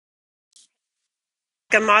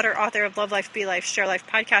A modder, author of Love Life, Be Life, Share Life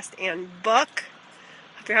podcast and book.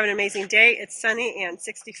 Hope you're having an amazing day. It's sunny and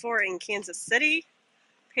 64 in Kansas City.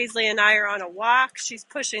 Paisley and I are on a walk. She's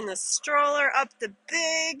pushing the stroller up the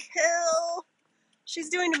big hill. She's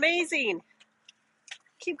doing amazing.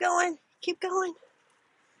 Keep going. Keep going.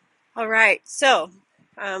 All right. So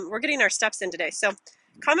we're getting our steps in today. So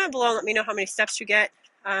comment below and let me know how many steps you get,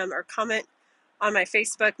 or comment on my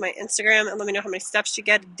Facebook, my Instagram, and let me know how many steps you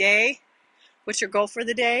get a day. What's your goal for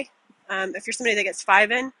the day? If you're somebody that gets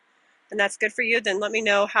 5 in, and that's good for you, then let me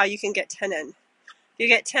know how you can get 10 in. If you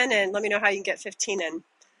get 10 in, let me know how you can get 15 in.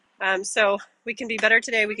 So we can be better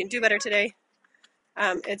today. We can do better today.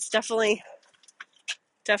 It's definitely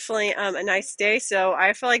a nice day. So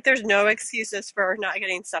I feel like there's no excuses for not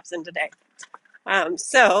getting steps in today.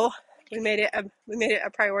 So we made it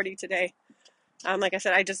a priority today. Like I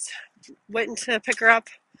said, I just went to pick her up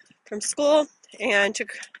from school and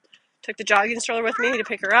took the jogging stroller with me to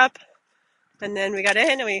pick her up. And then we got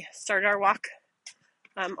in and we started our walk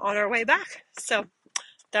on our way back. So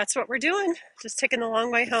that's what we're doing. Just taking the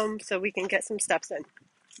long way home so we can get some steps in.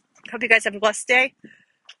 Hope you guys have a blessed day.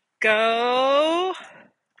 Go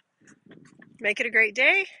make it a great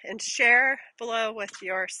day and share below with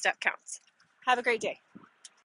your step counts. Have a great day.